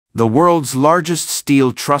The world's largest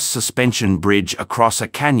steel truss suspension bridge across a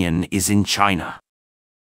canyon is in China.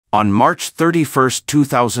 On March 31,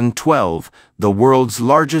 2012, the world's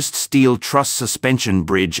largest steel truss suspension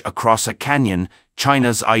bridge across a canyon,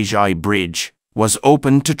 China's Aizhai Bridge, was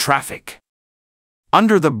opened to traffic.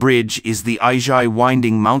 Under the bridge is the Aizhai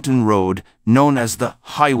winding mountain road, known as the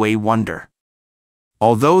Highway Wonder.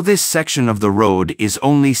 Although this section of the road is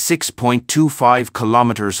only 6.25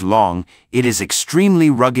 kilometers long, it is extremely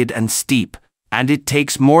rugged and steep, and it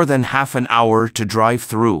takes more than half an hour to drive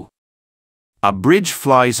through. A bridge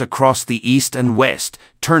flies across the east and west,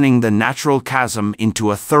 turning the natural chasm into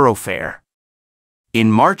a thoroughfare.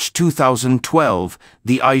 In March 2012,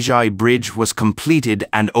 the Aizhai Bridge was completed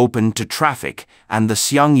and opened to traffic, and the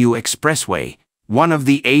Xiangyu Expressway, one of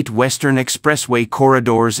the 8 Western Expressway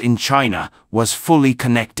corridors in China, was fully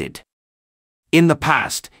connected. In the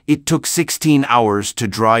past, it took 16 hours to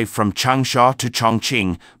drive from Changsha to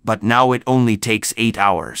Chongqing, but now it only takes 8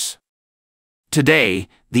 hours. Today,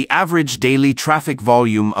 the average daily traffic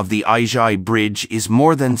volume of the Aizhai Bridge is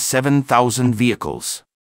more than 7,000 vehicles.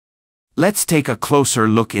 Let's take a closer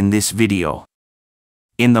look in this video.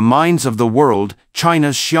 In the minds of the world,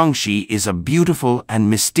 China's Xiangxi is a beautiful and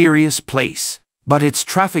mysterious place, but its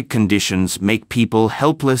traffic conditions make people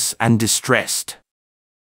helpless and distressed.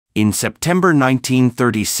 In September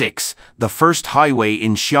 1936, the first highway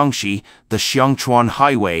in Xiangxi, the Xiangchuan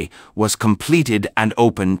Highway, was completed and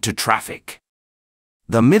opened to traffic.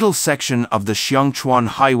 The middle section of the Xiangchuan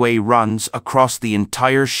Highway runs across the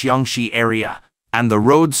entire Xiangxi area, and the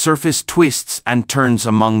road surface twists and turns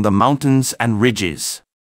among the mountains and ridges.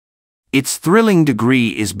 Its thrilling degree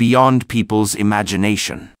is beyond people's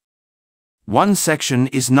imagination. One section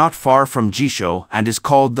is not far from Jishou and is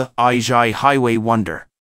called the Aizhai Highway Wonder.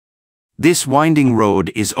 This winding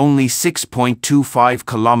road is only 6.25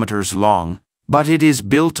 kilometers long, but it is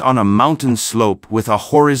built on a mountain slope with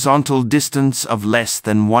a horizontal distance of less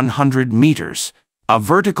than 100 meters, a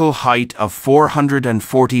vertical height of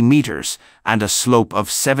 440 meters, and a slope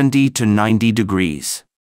of 70 to 90 degrees.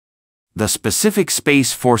 The specific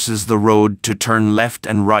space forces the road to turn left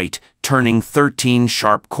and right, turning 13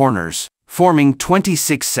 sharp corners, forming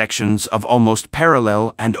 26 sections of almost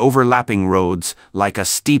parallel and overlapping roads, like a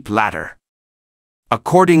steep ladder.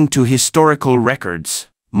 According to historical records,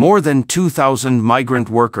 more than 2,000 migrant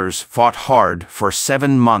workers fought hard for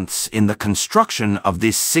 7 months in the construction of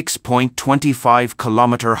this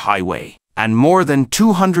 6.25-kilometer highway, and more than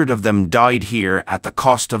 200 of them died here at the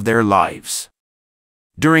cost of their lives.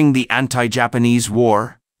 During the anti-Japanese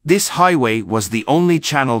war, this highway was the only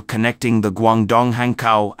channel connecting the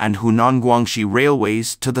Guangdong-Hankow and Hunan-Guangxi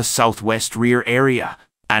railways to the southwest rear area,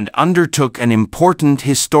 and undertook an important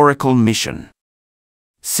historical mission.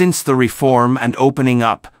 Since the reform and opening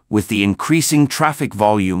up, with the increasing traffic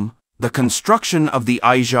volume, the construction of the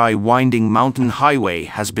Aizhai Winding Mountain Highway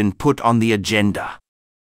has been put on the agenda.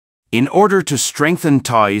 In order to strengthen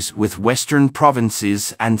ties with western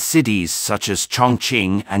provinces and cities such as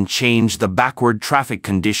Chongqing and change the backward traffic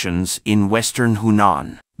conditions in western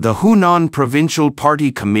Hunan, the Hunan Provincial Party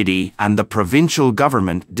Committee and the provincial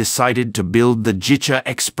government decided to build the Jicha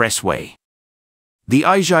Expressway. The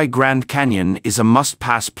Aizhai Grand Canyon is a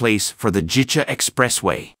must-pass place for the Jicha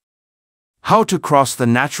Expressway. How to cross the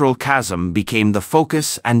natural chasm became the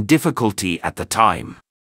focus and difficulty at the time.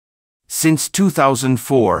 Since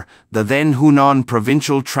 2004, the then Hunan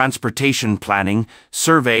Provincial Transportation Planning,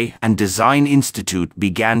 Survey and Design Institute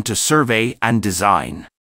began to survey and design.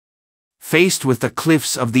 Faced with the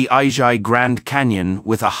cliffs of the Aizhai Grand Canyon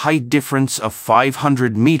with a height difference of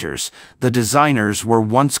 500 meters, the designers were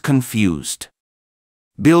once confused.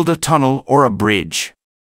 Build a tunnel or a bridge.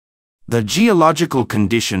 The geological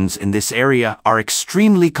conditions in this area are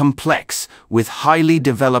extremely complex, with highly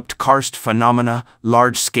developed karst phenomena,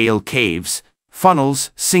 large-scale caves,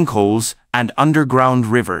 funnels, sinkholes, and underground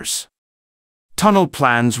rivers. Tunnel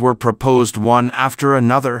plans were proposed one after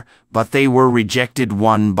another, but they were rejected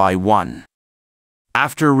one by one.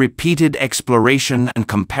 After repeated exploration and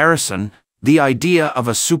comparison, the idea of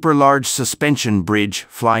a super-large suspension bridge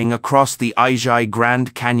flying across the Aizhai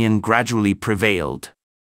Grand Canyon gradually prevailed.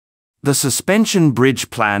 The suspension bridge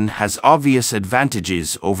plan has obvious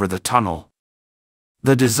advantages over the tunnel.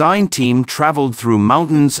 The design team traveled through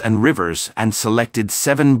mountains and rivers and selected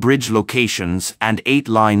 7 bridge locations and 8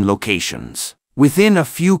 line locations, within a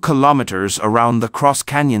few kilometers around the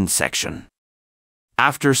cross-canyon section.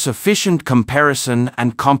 After sufficient comparison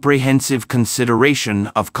and comprehensive consideration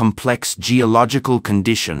of complex geological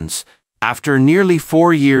conditions, after nearly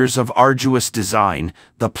 4 years of arduous design,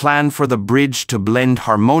 the plan for the bridge to blend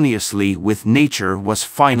harmoniously with nature was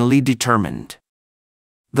finally determined.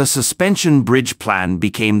 The suspension bridge plan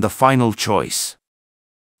became the final choice.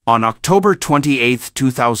 On October 28,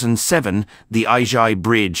 2007, the Aizhai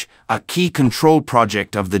Bridge, a key control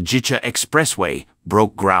project of the Jicha Expressway,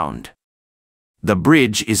 broke ground. The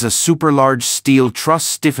bridge is a super-large steel truss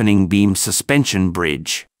stiffening beam suspension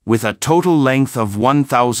bridge, with a total length of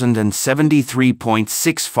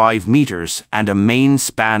 1,073.65 meters and a main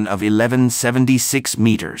span of 1,176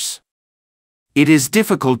 meters. It is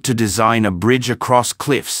difficult to design a bridge across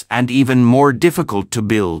cliffs and even more difficult to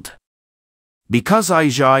build. Because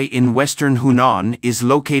Aizhai in western Hunan is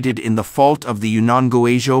located in the fault of the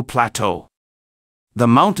Yunnan-Guizhou Plateau. The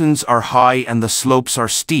mountains are high and the slopes are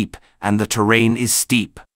steep, and the terrain is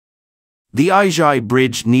steep. The Aizhai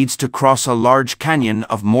Bridge needs to cross a large canyon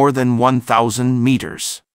of more than 1,000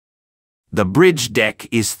 meters. The bridge deck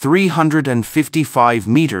is 355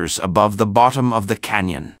 meters above the bottom of the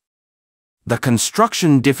canyon. The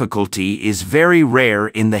construction difficulty is very rare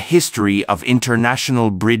in the history of international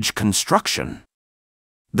bridge construction.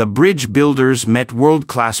 The bridge builders met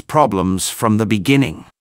world-class problems from the beginning.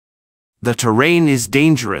 The terrain is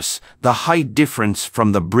dangerous. The height difference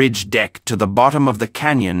from the bridge deck to the bottom of the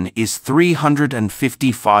canyon is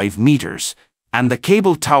 355 meters, and the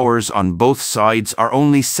cable towers on both sides are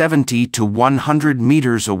only 70 to 100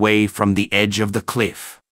 meters away from the edge of the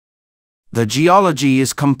cliff. The geology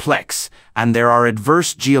is complex, and there are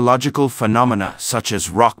adverse geological phenomena such as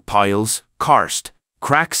rock piles, karst,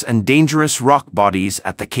 cracks and dangerous rock bodies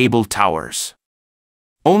at the cable towers.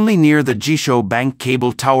 Only near the Jishou Bank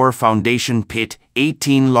Cable Tower Foundation pit,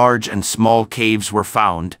 18 large and small caves were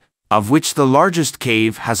found, of which the largest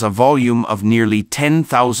cave has a volume of nearly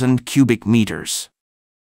 10,000 cubic meters.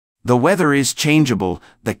 The weather is changeable,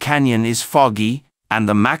 the canyon is foggy, and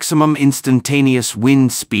the maximum instantaneous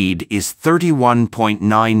wind speed is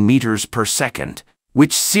 31.9 meters per second,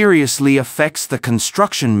 which seriously affects the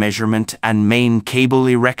construction measurement and main cable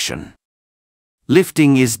erection.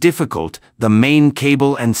 Lifting is difficult. The main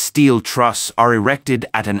cable and steel truss are erected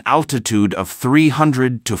at an altitude of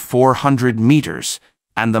 300 to 400 meters,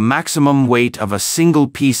 and the maximum weight of a single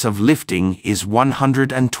piece of lifting is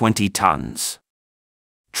 120 tons.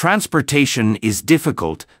 Transportation is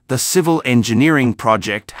difficult. The civil engineering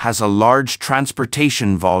project has a large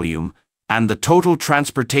transportation volume, and the total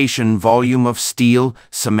transportation volume of steel,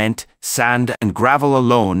 cement, sand and gravel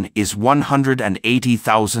alone is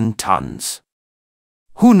 180,000 tons.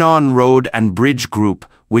 Hunan Road and Bridge Group,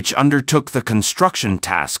 which undertook the construction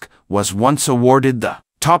task, was once awarded the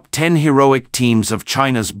top 10 heroic teams of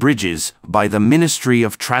China's bridges by the Ministry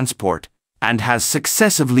of Transport, and has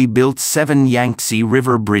successively built 7 Yangtze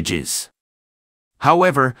River bridges.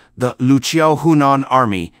 However, the Luqiao Hunan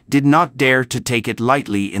Army did not dare to take it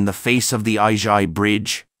lightly in the face of the Aizhai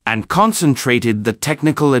Bridge, and concentrated the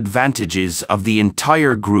technical advantages of the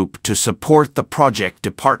entire group to support the project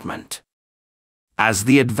department. As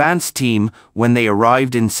the advance team, when they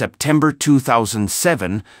arrived in September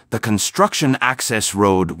 2007, the construction access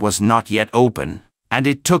road was not yet open, and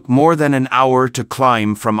it took more than an hour to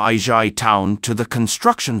climb from Aizhai town to the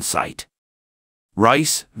construction site.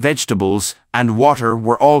 Rice, vegetables, and water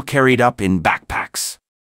were all carried up in backpacks.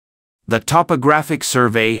 The topographic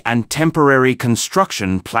survey and temporary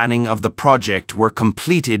construction planning of the project were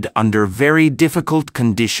completed under very difficult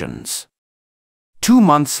conditions. 2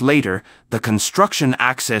 months later, the construction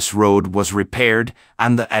access road was repaired,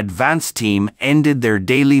 and the advance team ended their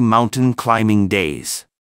daily mountain climbing days.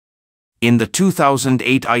 In the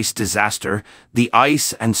 2008 ice disaster, the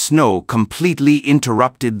ice and snow completely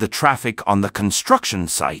interrupted the traffic on the construction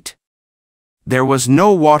site. There was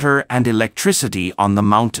no water and electricity on the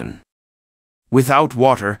mountain. Without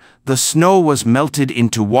water, the snow was melted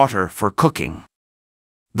into water for cooking.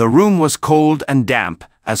 The room was cold and damp,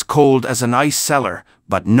 as cold as an ice cellar,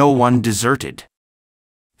 but no one deserted.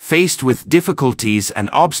 Faced with difficulties and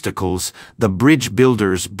obstacles, the bridge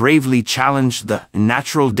builders bravely challenged the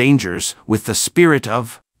natural dangers with the spirit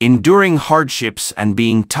of enduring hardships and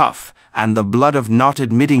being tough, and the blood of not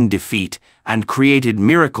admitting defeat, and created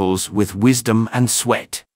miracles with wisdom and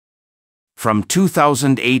sweat. From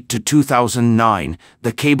 2008 to 2009,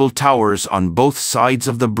 the cable towers on both sides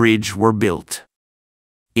of the bridge were built.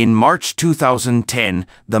 In March 2010,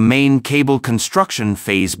 the main cable construction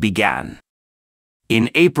phase began. In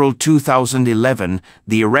April 2011,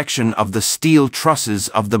 the erection of the steel trusses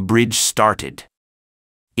of the bridge started.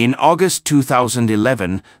 In August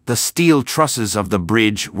 2011, the steel trusses of the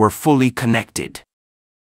bridge were fully connected.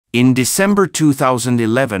 In December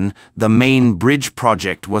 2011, the main bridge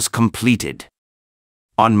project was completed.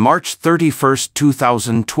 On March 31,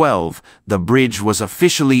 2012, the bridge was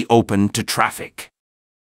officially open to traffic.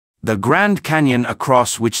 The Grand Canyon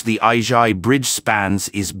across which the Aizhai Bridge spans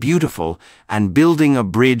is beautiful, and building a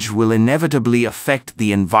bridge will inevitably affect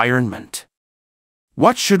the environment.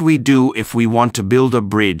 What should we do if we want to build a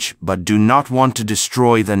bridge but do not want to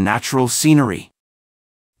destroy the natural scenery?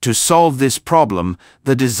 To solve this problem,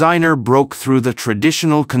 the designer broke through the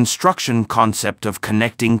traditional construction concept of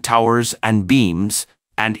connecting towers and beams,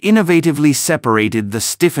 and innovatively separated the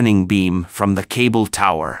stiffening beam from the cable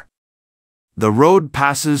tower. The road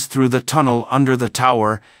passes through the tunnel under the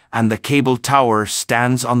tower, and the cable tower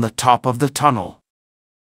stands on the top of the tunnel.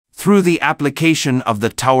 Through the application of the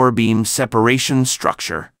tower beam separation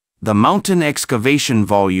structure, the mountain excavation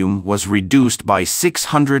volume was reduced by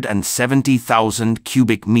 670,000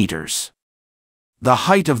 cubic meters. The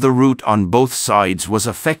height of the route on both sides was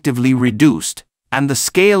effectively reduced, and the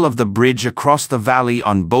scale of the bridge across the valley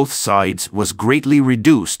on both sides was greatly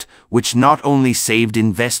reduced, which not only saved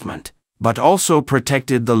investment, but also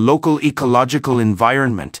protected the local ecological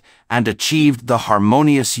environment and achieved the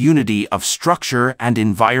harmonious unity of structure and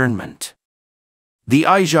environment. The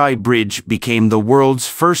Aizhai Bridge became the world's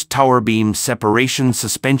first tower beam separation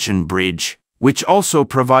suspension bridge, which also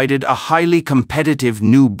provided a highly competitive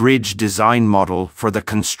new bridge design model for the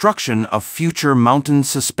construction of future mountain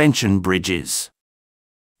suspension bridges.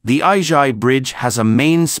 The Aizhai Bridge has a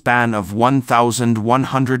main span of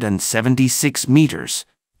 1,176 meters,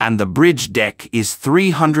 and the bridge deck is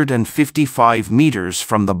 355 meters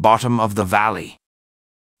from the bottom of the valley.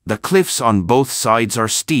 The cliffs on both sides are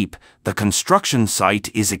steep, the construction site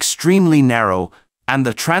is extremely narrow, and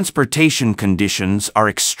the transportation conditions are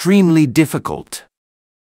extremely difficult.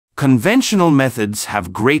 Conventional methods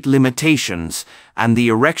have great limitations, and the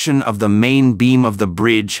erection of the main beam of the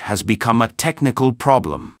bridge has become a technical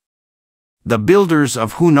problem. The builders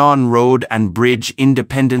of Hunan Road and Bridge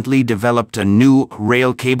independently developed a new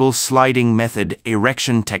rail cable sliding method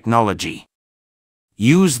erection technology.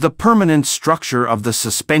 Use the permanent structure of the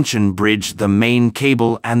suspension bridge, the main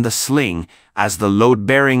cable and the sling, as the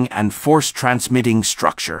load-bearing and force-transmitting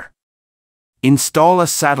structure. Install a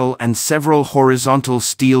saddle and several horizontal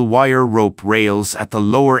steel wire rope rails at the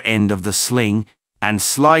lower end of the sling, and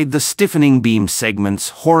slide the stiffening beam segments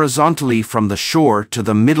horizontally from the shore to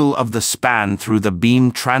the middle of the span through the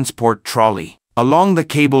beam transport trolley, along the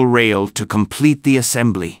cable rail to complete the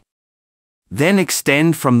assembly. Then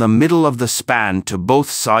extend from the middle of the span to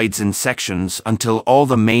both sides in sections until all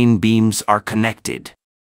the main beams are connected.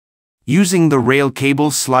 Using the rail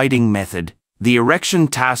cable sliding method, the erection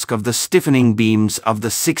task of the stiffening beams of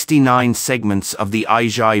the 69 segments of the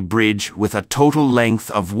Aizhai Bridge with a total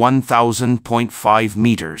length of 1,000.5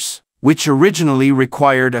 meters, which originally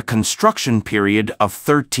required a construction period of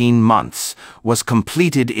 13 months, was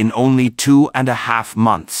completed in only 2.5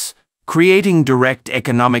 months, creating direct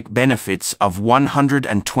economic benefits of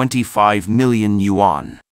 125 million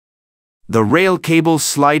yuan. The rail cable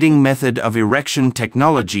sliding method of erection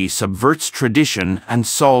technology subverts tradition and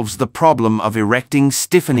solves the problem of erecting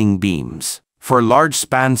stiffening beams for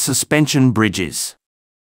large-span suspension bridges.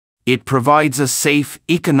 It provides a safe,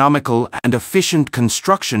 economical, and efficient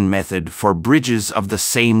construction method for bridges of the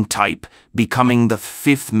same type, becoming the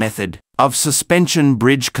fifth method of suspension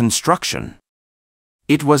bridge construction.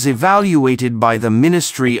 It was evaluated by the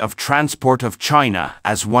Ministry of Transport of China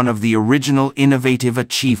as one of the original innovative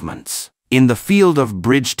achievements in the field of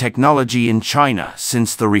bridge technology in China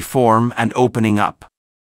since the reform and opening up.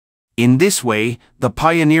 In this way, the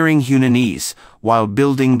pioneering Hunanese, while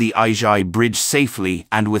building the Aizhai Bridge safely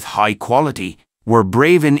and with high quality, were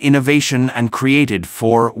brave in innovation and created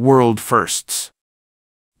 4 world firsts.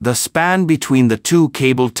 The span between the 2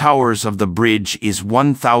 cable towers of the bridge is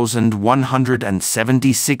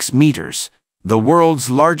 1,176 meters, the world's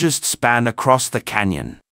largest span across the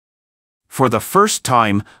canyon. For the first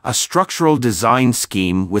time, a structural design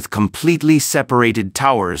scheme with completely separated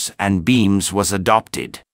towers and beams was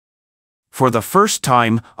adopted. For the first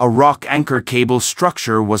time, a rock anchor cable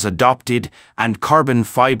structure was adopted and carbon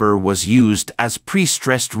fiber was used as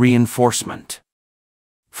pre-stressed reinforcement.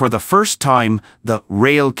 For the first time, the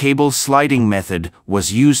rail cable sliding method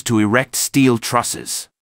was used to erect steel trusses.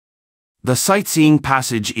 The sightseeing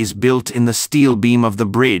passage is built in the steel beam of the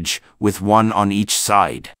bridge, with one on each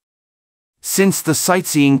side. Since the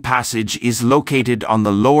sightseeing passage is located on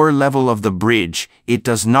the lower level of the bridge, it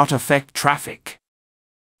does not affect traffic.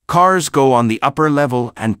 Cars go on the upper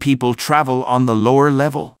level and people travel on the lower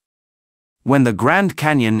level. When the Grand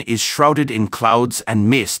Canyon is shrouded in clouds and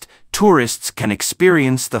mist, tourists can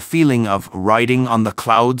experience the feeling of riding on the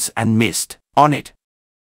clouds and mist on it.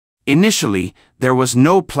 Initially, there was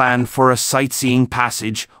no plan for a sightseeing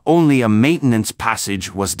passage, only a maintenance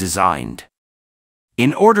passage was designed.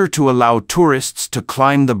 In order to allow tourists to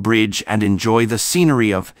climb the bridge and enjoy the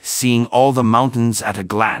scenery of seeing all the mountains at a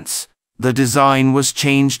glance, the design was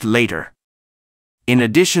changed later. In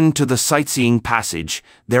addition to the sightseeing passage,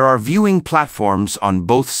 there are viewing platforms on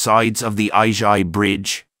both sides of the Aizhai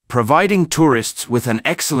Bridge, providing tourists with an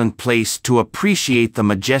excellent place to appreciate the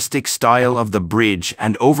majestic style of the bridge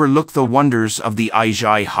and overlook the wonders of the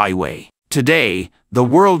Aizhai Highway. Today, the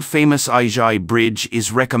world-famous Aizhai Bridge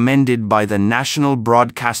is recommended by the National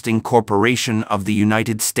Broadcasting Corporation of the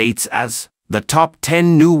United States as the top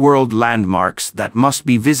 10 New World landmarks that must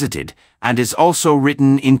be visited, and is also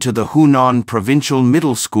written into the Hunan Provincial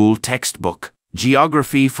Middle School textbook,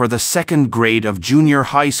 Geography for the second grade of junior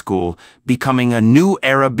high school, becoming a new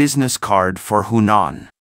era business card for Hunan.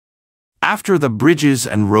 After the bridges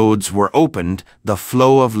and roads were opened, the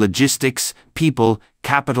flow of logistics, people,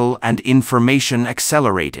 capital, and information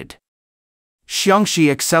accelerated. Xiangxi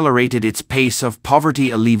accelerated its pace of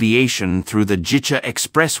poverty alleviation through the Jicha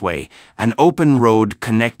Expressway, an open road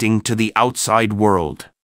connecting to the outside world.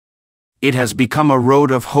 It has become a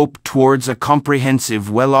road of hope towards a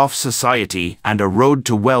comprehensive, well-off society and a road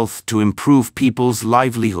to wealth to improve people's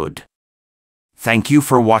livelihood. Thank you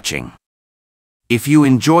for watching. If you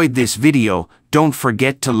enjoyed this video, don't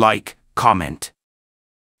forget to like, comment,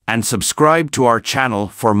 and subscribe to our channel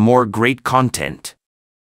for more great content.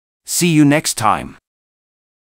 See you next time.